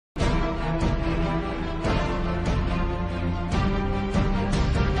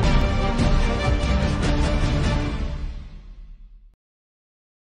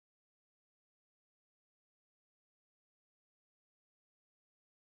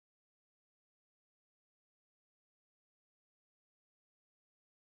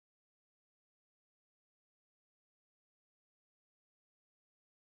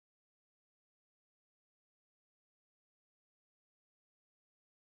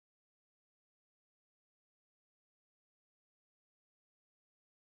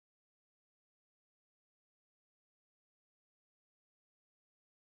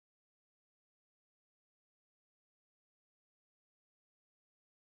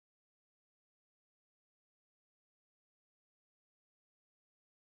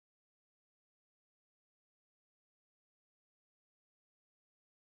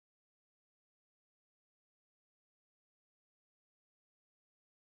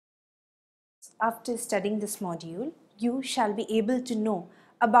After studying this module, you shall be able to know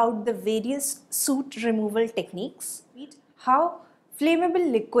about the various soot removal techniques, how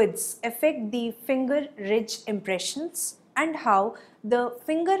flammable liquids affect the finger ridge impressions, and how the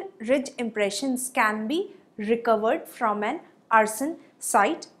finger ridge impressions can be recovered from an arson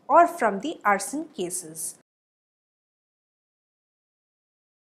site or from the arson cases.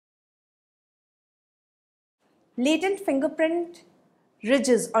 Latent fingerprint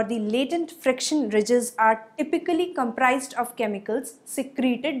ridges or the latent friction ridges are typically comprised of chemicals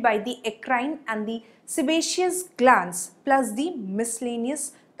secreted by the eccrine and the sebaceous glands plus the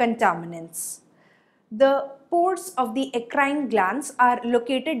miscellaneous contaminants. The pores of the eccrine glands are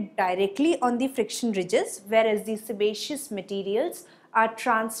located directly on the friction ridges, whereas the sebaceous materials are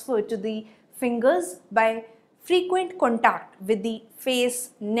transferred to the fingers by frequent contact with the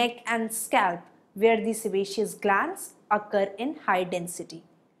face, neck and scalp, where the sebaceous glands occur in high density.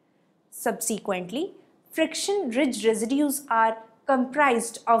 Subsequently, friction ridge residues are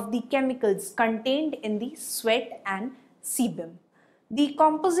comprised of the chemicals contained in the sweat and sebum. The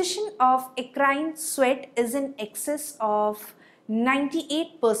composition of eccrine sweat is in excess of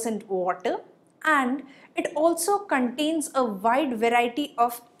 98% water, and it also contains a wide variety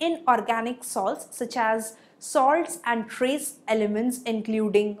of inorganic salts such as salts and trace elements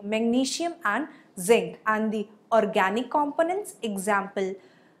including magnesium and zinc, and the organic components, example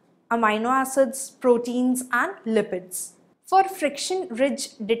amino acids, proteins and lipids. For friction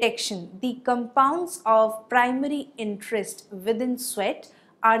ridge detection, the compounds of primary interest within sweat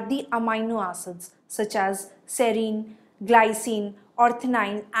are the amino acids such as serine, glycine,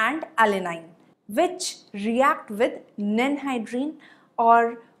 orthonine and alanine, which react with nenhydrine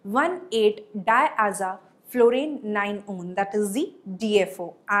or 1,8-diazofluorane-9-one, that is the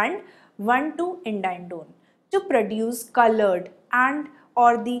DFO, and 1,2-indindone to produce colored and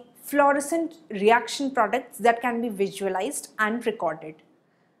or the fluorescent reaction products that can be visualized and recorded.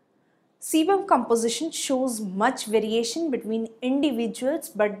 Sebum composition shows much variation between individuals,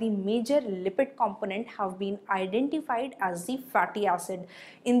 but the major lipid component have been identified as the fatty acid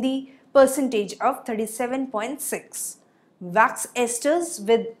in the percentage of 37.6, wax esters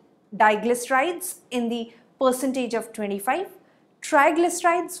with diglycerides in the percentage of 25,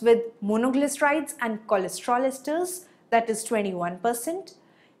 triglycerides with monoglycerides and cholesterol esters, that is 21%,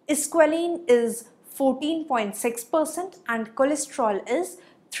 squalene is 14.6% and cholesterol is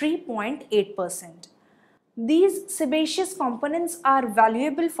 3.8%. These sebaceous components are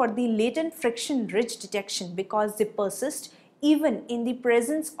valuable for the latent friction ridge detection because they persist even in the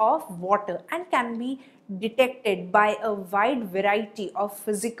presence of water and can be detected by a wide variety of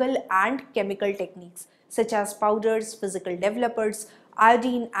physical and chemical techniques such as powders, physical developers,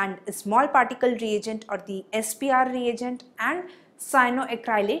 iodine and small particle reagent or the SPR reagent, and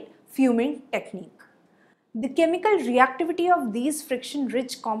cyanoacrylate fuming technique. The chemical reactivity of these friction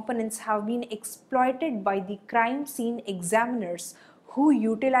ridge components have been exploited by the crime scene examiners who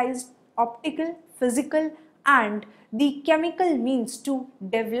utilized optical, physical and the chemical means to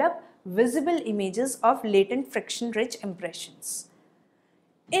develop visible images of latent friction ridge impressions.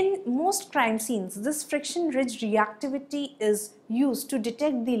 In most crime scenes, this friction ridge reactivity is used to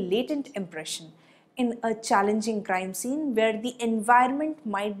detect the latent impression. In a challenging crime scene where the environment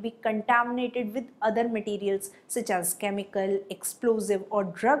might be contaminated with other materials such as chemical, explosive or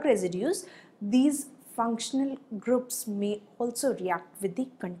drug residues, these functional groups may also react with the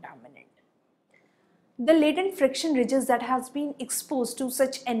contaminant. The latent friction ridges that has been exposed to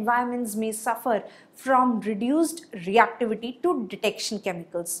such environments may suffer from reduced reactivity to detection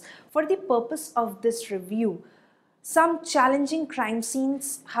chemicals. For the purpose of this review, some challenging crime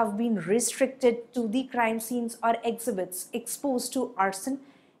scenes have been restricted to the crime scenes or exhibits exposed to arson,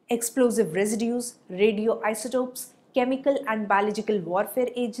 explosive residues, radioisotopes, chemical and biological warfare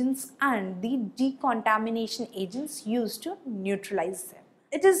agents, and the decontamination agents used to neutralize them.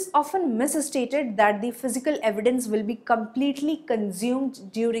 It is often misstated that the physical evidence will be completely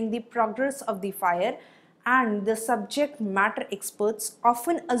consumed during the progress of the fire, and the subject matter experts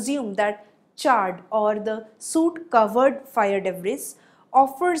often assume that charred or the soot covered fire debris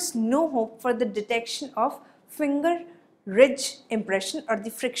offers no hope for the detection of finger ridge impression or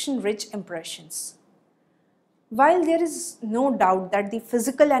the friction ridge impressions. While there is no doubt that the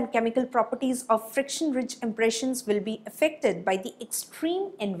physical and chemical properties of friction ridge impressions will be affected by the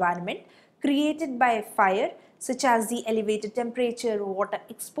extreme environment created by a fire, such as the elevated temperature, water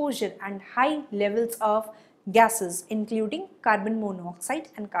exposure and high levels of gases including carbon monoxide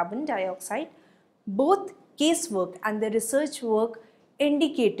and carbon dioxide, both casework and the research work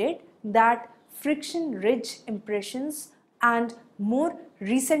indicated that friction ridge impressions and more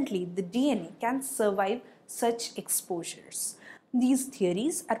recently the DNA can survive such exposures. These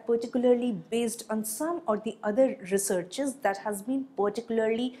theories are particularly based on some or the other researches that has been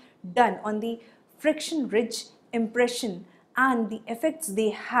particularly done on the friction ridge impression and the effects they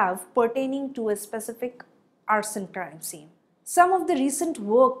have pertaining to a specific arson crime scene. Some of the recent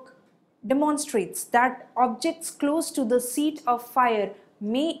work demonstrates that objects close to the seat of fire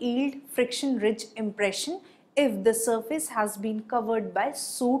may yield friction ridge impression if the surface has been covered by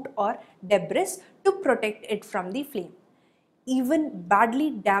soot or debris to protect it from the flame. Even badly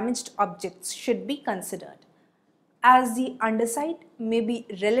damaged objects should be considered, as the underside may be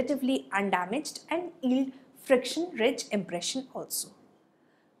relatively undamaged and yield friction ridge impression also.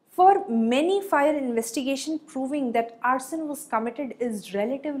 For many, fire investigation proving that arson was committed is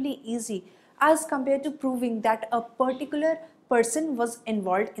relatively easy as compared to proving that a particular person was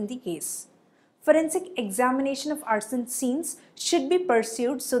involved in the case. Forensic examination of arson scenes should be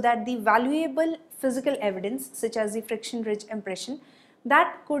pursued so that the valuable physical evidence such as the friction ridge impression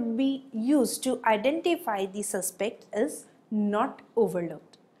that could be used to identify the suspect is not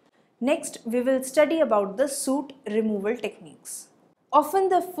overlooked. Next, we will study about the soot removal techniques. Often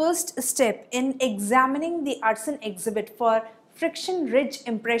the first step in examining the arson exhibit for friction ridge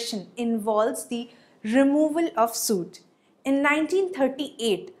impression involves the removal of soot. In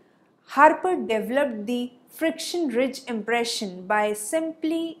 1938, Harper developed the friction ridge impression by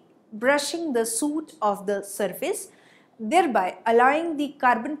simply brushing the soot off the surface, thereby allowing the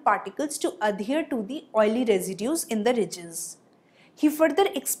carbon particles to adhere to the oily residues in the ridges. He further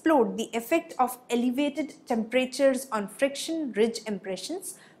explored the effect of elevated temperatures on friction ridge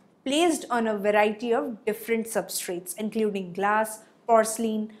impressions placed on a variety of different substrates including glass,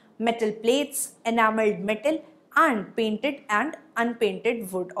 porcelain, metal plates, enameled metal and painted and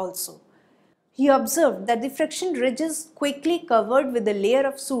unpainted wood also. He observed that the friction ridges quickly covered with a layer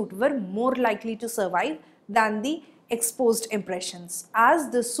of soot were more likely to survive than the exposed impressions, as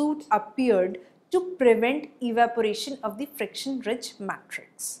the soot appeared to prevent evaporation of the friction ridge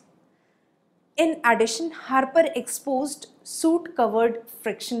matrix. In addition, Harper exposed soot-covered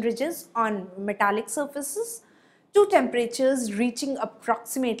friction ridges on metallic surfaces to temperatures reaching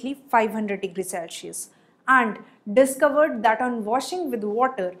approximately 500 degrees Celsius and discovered that on washing with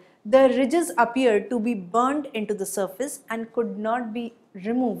water, the ridges appeared to be burned into the surface and could not be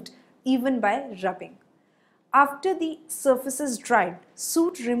removed even by rubbing. After the surfaces dried,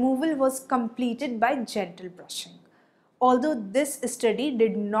 soot removal was completed by gentle brushing. Although this study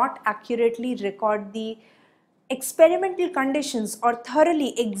did not accurately record the experimental conditions or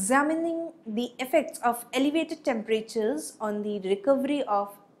thoroughly examining the effects of elevated temperatures on the recovery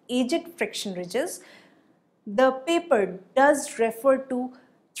of aged friction ridges, the paper does refer to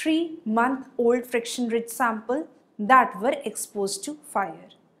 3-month-old friction ridge sample that were exposed to fire.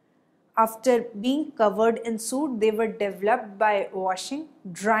 After being covered in soot, they were developed by washing,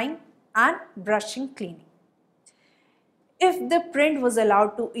 drying and brushing cleaning. If the print was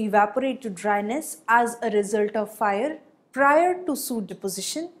allowed to evaporate to dryness as a result of fire prior to soot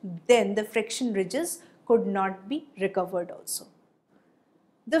deposition, then the friction ridges could not be recovered also.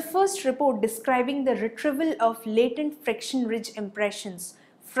 The first report describing the retrieval of latent friction ridge impressions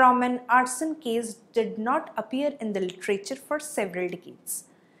from an arson case did not appear in the literature for several decades.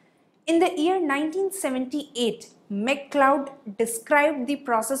 In the year 1978, McLeod described the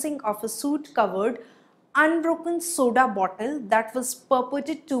processing of a soot-covered, unbroken soda bottle that was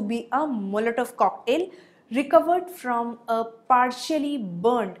purported to be a Molotov cocktail recovered from a partially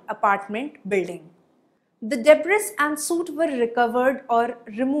burned apartment building. The debris and soot were recovered or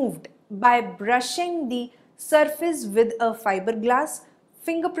removed by brushing the surface with a fiberglass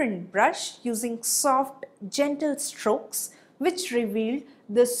fingerprint brush using soft, gentle strokes, which revealed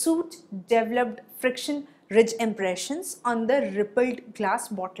the soot developed friction ridge impressions on the rippled glass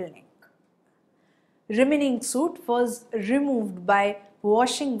bottle neck. Remaining soot was removed by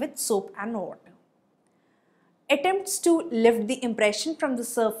washing with soap and water. Attempts to lift the impression from the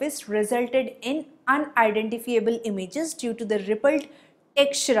surface resulted in unidentifiable images due to the rippled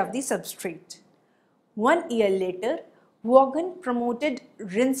texture of the substrate. 1 year later, Vaughan promoted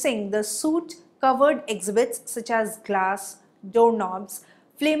rinsing the soot-covered exhibits such as glass, doorknobs,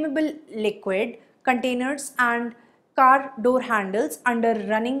 flammable liquid containers and car door handles under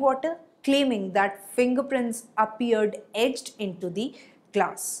running water, claiming that fingerprints appeared etched into the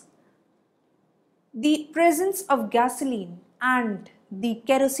glass. The presence of gasoline and the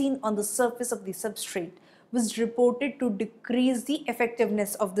kerosene on the surface of the substrate was reported to decrease the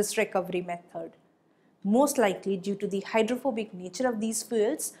effectiveness of this recovery method, most likely due to the hydrophobic nature of these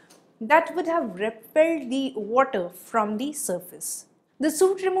fuels that would have repelled the water from the surface. The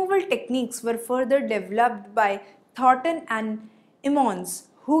soot removal techniques were further developed by Thornton and Emmons,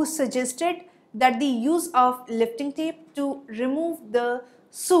 who suggested that the use of lifting tape to remove the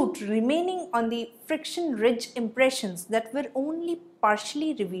soot remaining on the friction ridge impressions that were only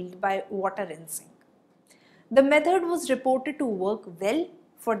partially revealed by water rinsing. The method was reported to work well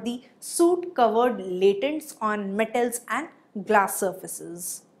for the soot-covered latents on metals and glass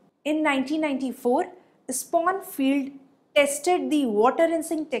surfaces. In 1994, Sponfield tested the water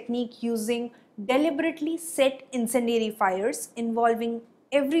rinsing technique using deliberately set incendiary fires involving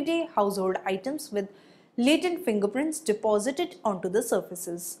everyday household items with latent fingerprints deposited onto the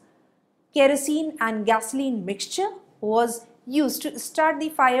surfaces. Kerosene and gasoline mixture was used to start the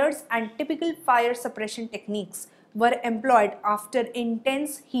fires, and typical fire suppression techniques were employed after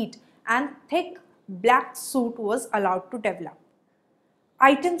intense heat and thick black soot was allowed to develop.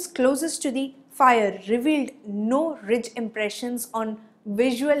 Items closest to the fire revealed no ridge impressions on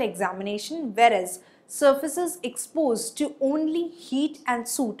visual examination, whereas surfaces exposed to only heat and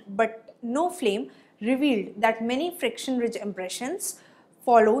soot but no flame revealed that many friction ridge impressions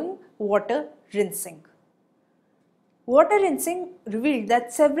following water rinsing. Water rinsing revealed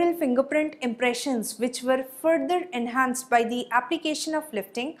that several fingerprint impressions which were further enhanced by the application of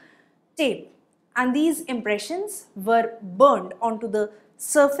lifting tape, and these impressions were burned onto the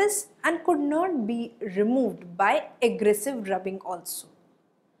surface and could not be removed by aggressive rubbing also.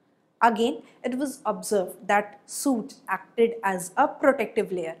 Again, it was observed that soot acted as a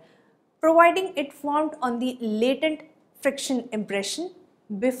protective layer, providing it formed on the latent friction impression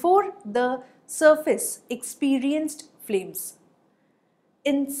before the surface experienced flames.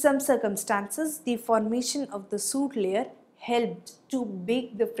 In some circumstances, the formation of the soot layer helped to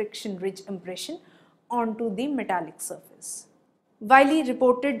bake the friction ridge impression onto the metallic surface. Wiley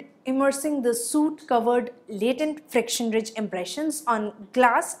reported immersing the soot-covered latent friction ridge impressions on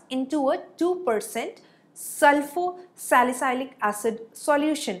glass into a 2% sulfosalicylic acid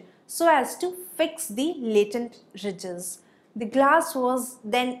solution so as to fix the latent ridges. The glass was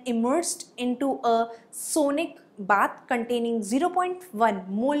then immersed into a sonic bath containing 0.1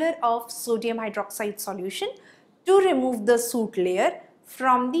 molar of sodium hydroxide solution to remove the soot layer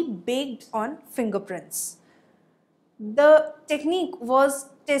from the baked on fingerprints. The technique was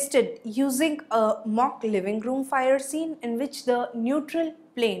tested using a mock living room fire scene in which the neutral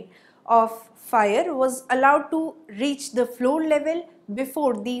plane of fire was allowed to reach the floor level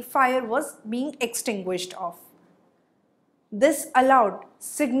before the fire was being extinguished off. This allowed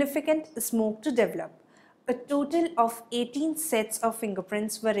significant smoke to develop. A total of 18 sets of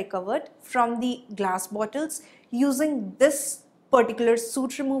fingerprints were recovered from the glass bottles using this particular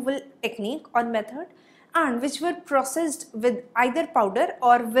soot removal technique or method, and which were processed with either powder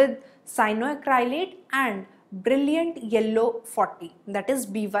or with cyanoacrylate and brilliant yellow 40, that is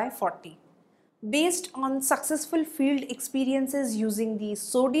BY40. Based on successful field experiences using the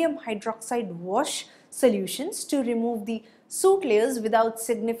sodium hydroxide wash solutions to remove the soot layers without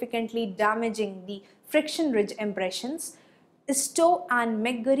significantly damaging the friction ridge impressions, Stowe and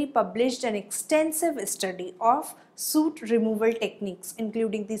McGurry published an extensive study of soot removal techniques,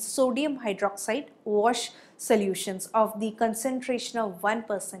 including the sodium hydroxide wash solutions of the concentration of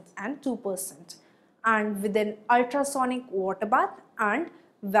 1% and 2%, and with an ultrasonic water bath and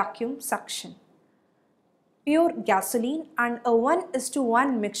vacuum suction. Pure gasoline and a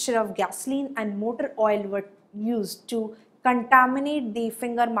 1:1 mixture of gasoline and motor oil were used to contaminate the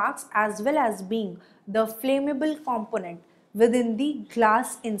finger marks as well as being the flammable component within the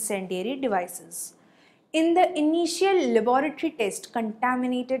glass incendiary devices. In the initial laboratory test,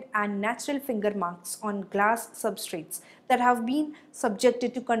 contaminated and natural finger marks on glass substrates that have been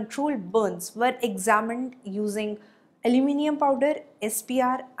subjected to controlled burns were examined using aluminium powder,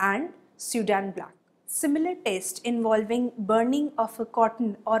 SPR and Sudan black. Similar tests involving burning of a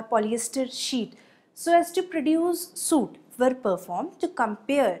cotton or polyester sheet so as to produce soot were performed to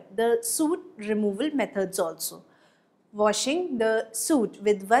compare the soot removal methods also. Washing the soot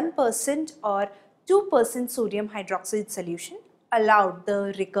with 1% or 2% sodium hydroxide solution allowed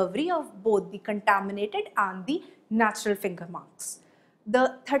the recovery of both the contaminated and the natural finger marks.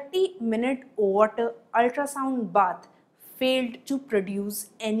 The 30-minute water ultrasound bath failed to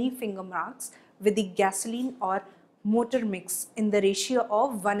produce any finger marks with the gasoline or motor mix in the ratio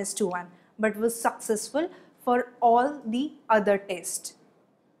of 1:1, but was successful for all the other tests.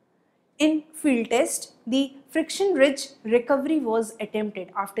 In field test, the friction ridge recovery was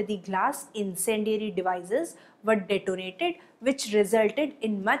attempted after the glass incendiary devices were detonated, which resulted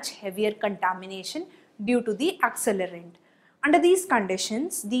in much heavier contamination due to the accelerant. Under these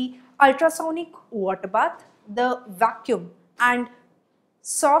conditions, the ultrasonic water bath, the vacuum and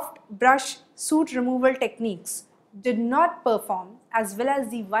soft brush soot removal techniques did not perform as well as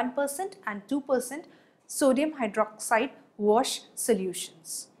the 1% and 2% sodium hydroxide wash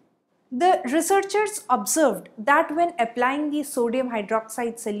solutions. The researchers observed that when applying the sodium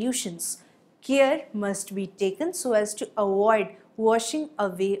hydroxide solutions, care must be taken so as to avoid washing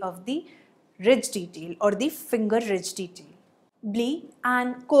away of the ridge detail or the finger ridge detail. Blee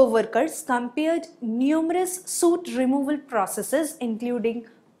and co-workers compared numerous soot removal processes, including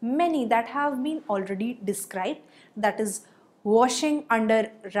many that have been already described, that is washing under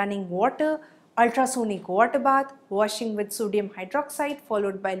running water, ultrasonic water bath, washing with sodium hydroxide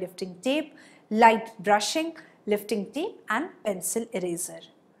followed by lifting tape, light brushing, lifting tape and pencil eraser.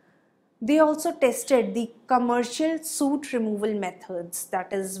 They also tested the commercial soot removal methods,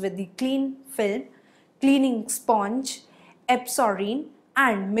 that is with the clean film, cleaning sponge, epsorine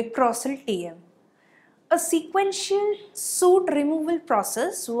and microsyl TM. A sequential soot removal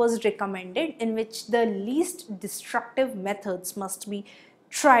process was recommended in which the least destructive methods must be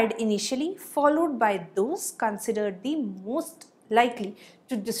tried initially, followed by those considered the most likely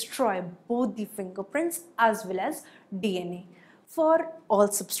to destroy both the fingerprints as well as DNA. For all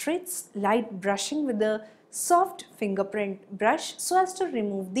substrates, light brushing with a soft fingerprint brush so as to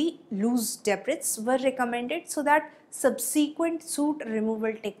remove the loose debris were recommended so that subsequent soot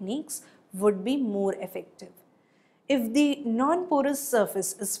removal techniques would be more effective. If the non-porous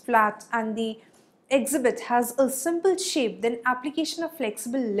surface is flat and the exhibit has a simple shape, then application of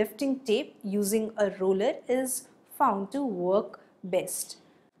flexible lifting tape using a roller is found to work best.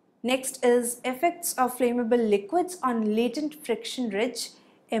 Next is effects of flammable liquids on latent friction ridge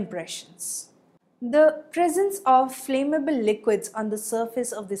impressions. The presence of flammable liquids on the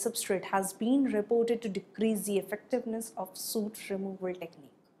surface of the substrate has been reported to decrease the effectiveness of soot removal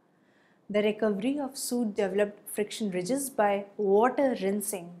technique. The recovery of soot developed friction ridges by water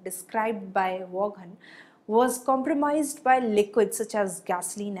rinsing described by Vaughan was compromised by liquids such as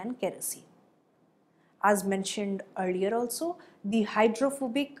gasoline and kerosene. As mentioned earlier also, the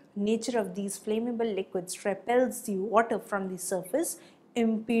hydrophobic nature of these flammable liquids repels the water from the surface,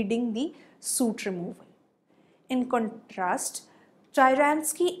 impeding the soot removal. In contrast,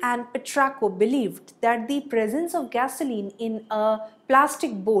 Tyransky and Petracco believed that the presence of gasoline in a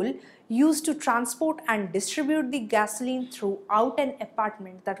plastic bowl used to transport and distribute the gasoline throughout an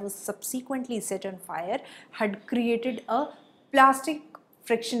apartment that was subsequently set on fire had created a plastic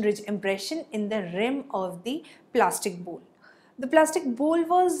friction ridge impression in the rim of the plastic bowl. The plastic bowl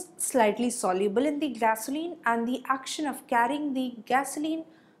was slightly soluble in the gasoline, and the action of carrying the gasoline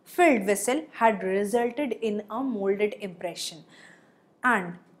filled vessel had resulted in a molded impression,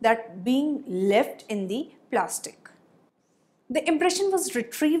 and that being left in the plastic. The impression was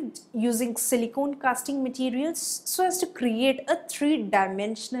retrieved using silicone casting materials so as to create a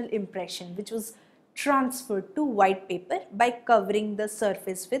three-dimensional impression, which was transferred to white paper by covering the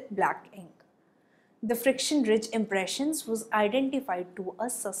surface with black ink. The friction ridge impressions was identified to a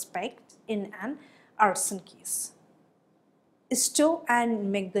suspect in an arson case. Stowe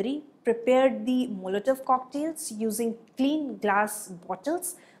and McGarry prepared the Molotov cocktails using clean glass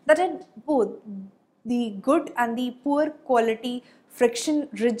bottles that had both the good and the poor quality friction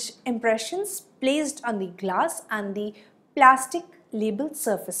ridge impressions placed on the glass and the plastic labeled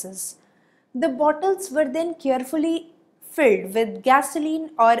surfaces. The bottles were then carefully filled with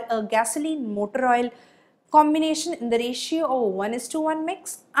gasoline or a gasoline motor oil combination in the ratio of 1:1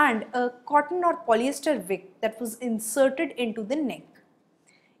 mix and a cotton or polyester wick that was inserted into the neck.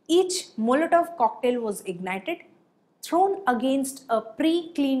 Each Molotov cocktail was ignited, thrown against a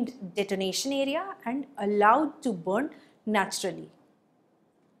pre-cleaned detonation area and allowed to burn naturally.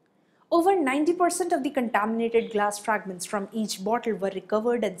 Over 90% of the contaminated glass fragments from each bottle were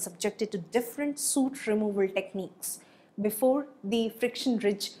recovered and subjected to different soot removal techniques before the friction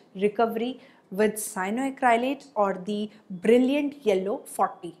ridge recovery with cyanoacrylate or the brilliant yellow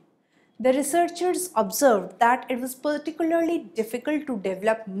 40. The researchers observed that it was particularly difficult to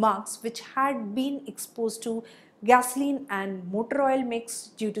develop marks which had been exposed to gasoline and motor oil mix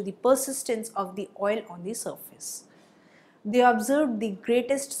due to the persistence of the oil on the surface. They observed the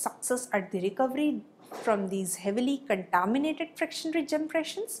greatest success at the recovery from these heavily contaminated friction ridge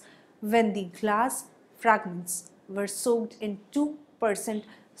impressions when the glass fragments were soaked in 2%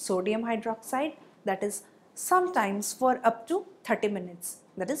 sodium hydroxide, that is sometimes for up to 30 minutes,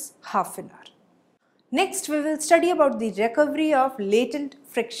 that is half an hour. Next, we will study about the recovery of latent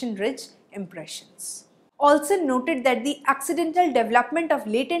friction ridge impressions. Olsen noted that the accidental development of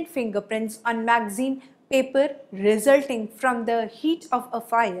latent fingerprints on magazine paper resulting from the heat of a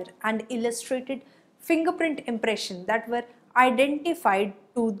fire and illustrated fingerprint impression that were identified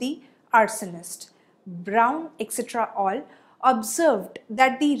to the arsonist. Brown, etc. all observed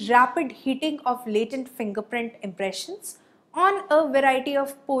that the rapid heating of latent fingerprint impressions on a variety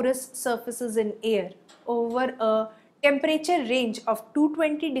of porous surfaces in air over a temperature range of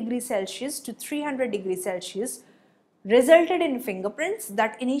 220 degrees Celsius to 300 degrees Celsius resulted in fingerprints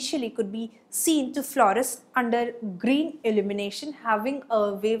that initially could be seen to fluoresce under green illumination having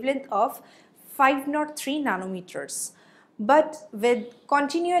a wavelength of 503 nanometers, but with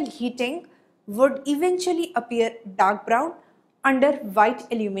continual heating would eventually appear dark brown under white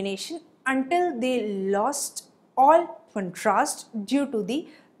illumination until they lost all contrast due to the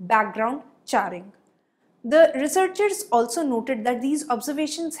background charring. The researchers also noted that these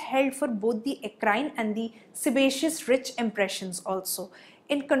observations held for both the eccrine and the sebaceous rich impressions also.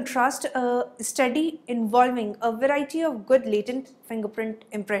 In contrast, a study involving a variety of good latent fingerprint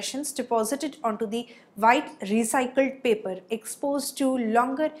impressions deposited onto the white recycled paper exposed to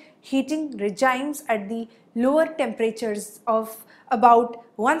longer heating regimes at the lower temperatures of about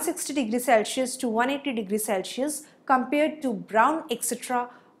 160 degrees Celsius to 180 degrees Celsius compared to brown, etc.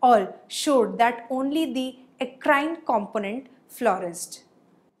 all showed that only the eccrine component fluoresced.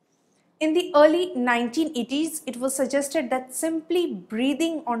 In the early 1980s, it was suggested that simply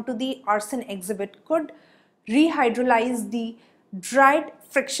breathing onto the arson exhibit could rehydrolyze the dried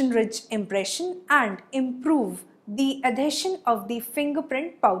friction-rich impression and improve the adhesion of the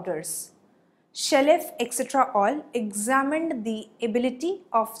fingerprint powders. Shelef, etc. all examined the ability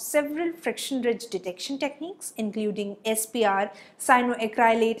of several friction-ridge detection techniques including SPR,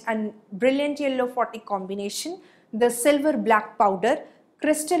 cyanoacrylate and brilliant yellow 40 combination, the silver black powder,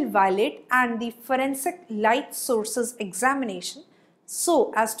 crystal violet and the forensic light sources examination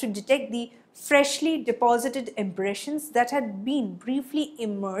so as to detect the freshly deposited impressions that had been briefly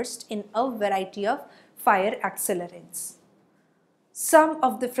immersed in a variety of fire accelerants. Some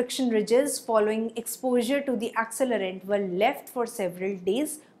of the friction ridges following exposure to the accelerant were left for several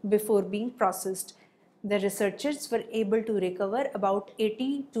days before being processed. The researchers were able to recover about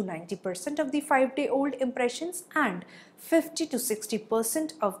 80 to 90% of the 5-day-old impressions and 50 to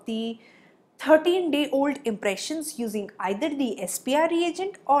 60% of the 13-day-old impressions using either the SPR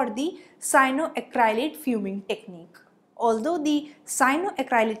reagent or the cyanoacrylate fuming technique. Although the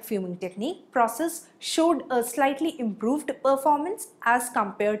cyanoacrylate fuming technique process showed a slightly improved performance as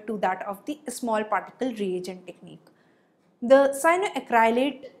compared to that of the small particle reagent technique. The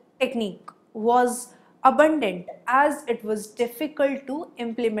cyanoacrylate technique was abundant as it was difficult to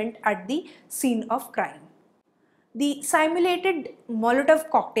implement at the scene of crime. The simulated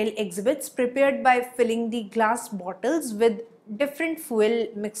Molotov cocktail exhibits prepared by filling the glass bottles with different fuel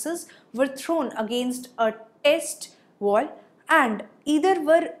mixes were thrown against a test wall and either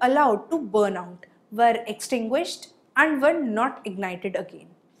were allowed to burn out, were extinguished and were not ignited again.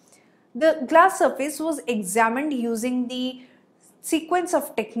 The glass surface was examined using the sequence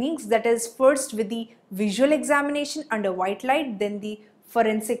of techniques, that is first with the visual examination under white light, then the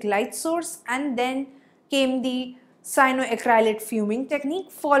forensic light source and then came the cyanoacrylate fuming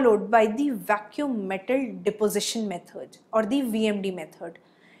technique followed by the vacuum metal deposition method or the VMD method.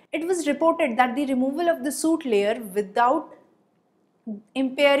 It was reported that the removal of the soot layer without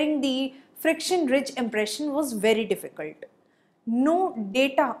impairing the friction-rich impression was very difficult. No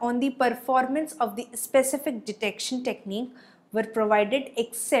data on the performance of the specific detection technique were provided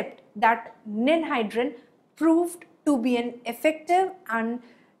except that ninhydrin proved to be an effective and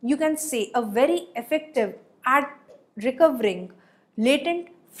you can say a very effective at recovering latent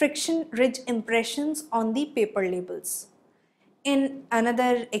friction-rich impressions on the paper labels. In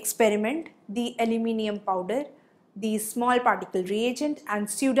another experiment, the aluminium powder, the small particle reagent and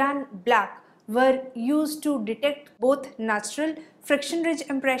Sudan black were used to detect both natural friction-rich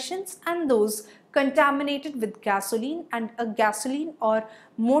impressions and those contaminated with gasoline and a gasoline or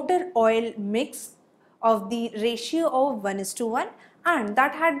motor oil mix of the ratio of 1:1 and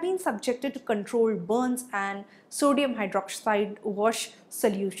that had been subjected to controlled burns and sodium hydroxide wash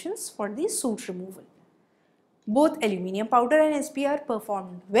solutions for the soot removal. Both aluminium powder and SPR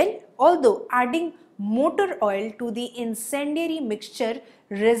performed well, although adding motor oil to the incendiary mixture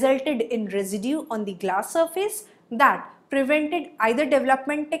resulted in residue on the glass surface that prevented either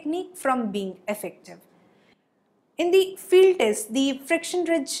development technique from being effective. In the field test, the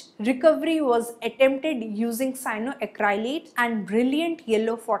friction-rich recovery was attempted using cyanoacrylate and brilliant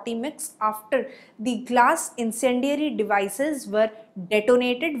yellow 40 mix after the glass incendiary devices were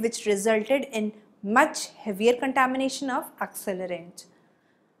detonated, which resulted in much heavier contamination of accelerant.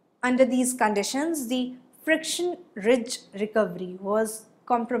 Under these conditions, the friction-rich recovery was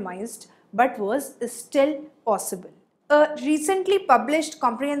compromised but was still possible. A recently published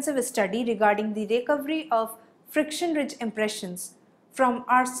comprehensive study regarding the recovery of friction-rich impressions from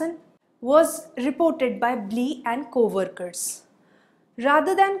arson was reported by Blee and co-workers.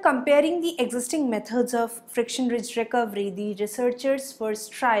 Rather than comparing the existing methods of friction-ridge recovery, the researchers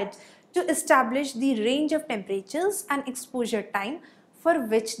first tried to establish the range of temperatures and exposure time for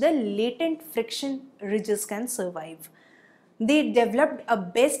which the latent friction ridges can survive. They developed a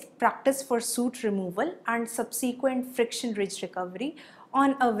best practice for soot removal and subsequent friction ridge recovery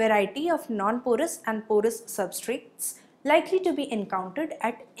on a variety of non-porous and porous substrates likely to be encountered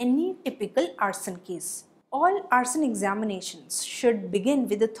at any typical arson case. All arson examinations should begin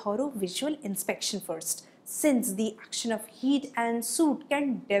with a thorough visual inspection first, since the action of heat and soot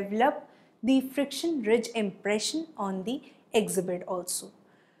can develop the friction ridge impression on the exhibit also.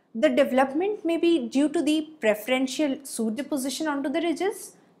 The development may be due to the preferential soot deposition onto the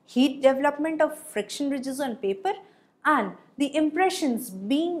ridges, heat development of friction ridges on paper, and the impressions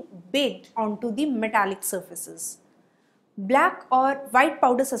being baked onto the metallic surfaces. Black or white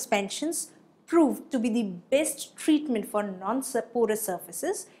powder suspensions proved to be the best treatment for non-porous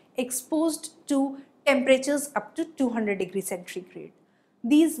surfaces exposed to temperatures up to 200 degrees centigrade.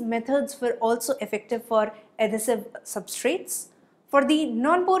 These methods were also effective for adhesive substrates. For the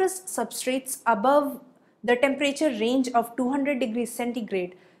non-porous substrates above the temperature range of 200 degrees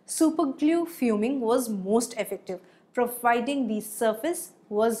centigrade, superglue fuming was most effective, providing the surface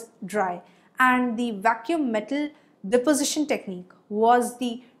was dry, and the vacuum metal deposition technique was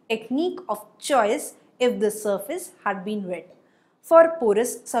the technique of choice if the surface had been wet. For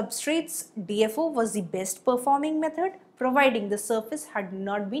porous substrates, DFO was the best performing method, providing the surface had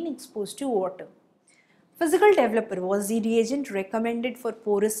not been exposed to water. Physical developer was the reagent recommended for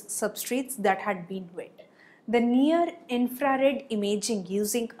porous substrates that had been wet. The near-infrared imaging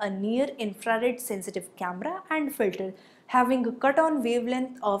using a near-infrared sensitive camera and filter having a cut-on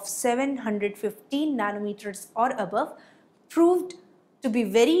wavelength of 715 nanometers or above proved to be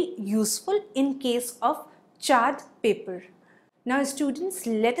very useful in case of charred paper. Now students,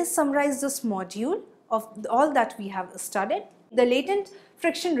 let us summarize this module of all that we have studied. The latent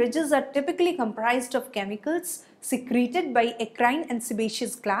friction ridges are typically comprised of chemicals secreted by eccrine and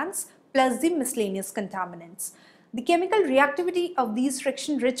sebaceous glands plus the miscellaneous contaminants. The chemical reactivity of these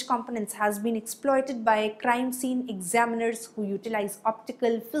friction-rich components has been exploited by crime scene examiners who utilize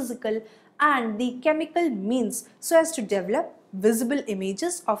optical, physical, and the chemical means so as to develop visible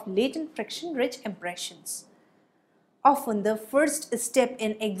images of latent friction-rich impressions. Often the first step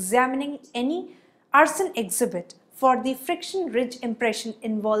in examining any arson exhibit for the friction ridge impression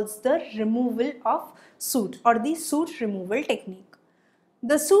involves the removal of soot or the soot removal technique.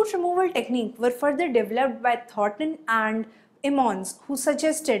 The soot removal technique were further developed by Thornton and Emmons, who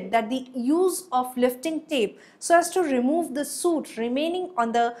suggested that the use of lifting tape so as to remove the soot remaining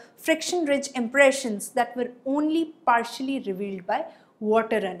on the friction ridge impressions that were only partially revealed by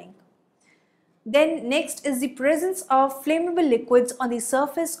water running. Then next is the presence of flammable liquids on the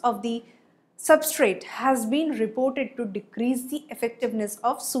surface of the substrate has been reported to decrease the effectiveness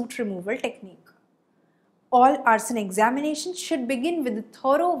of soot removal technique. All arson examinations should begin with a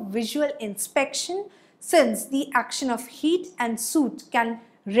thorough visual inspection, since the action of heat and soot can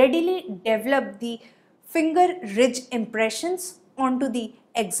readily develop the finger ridge impressions onto the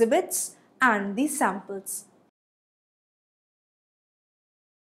exhibits and the samples.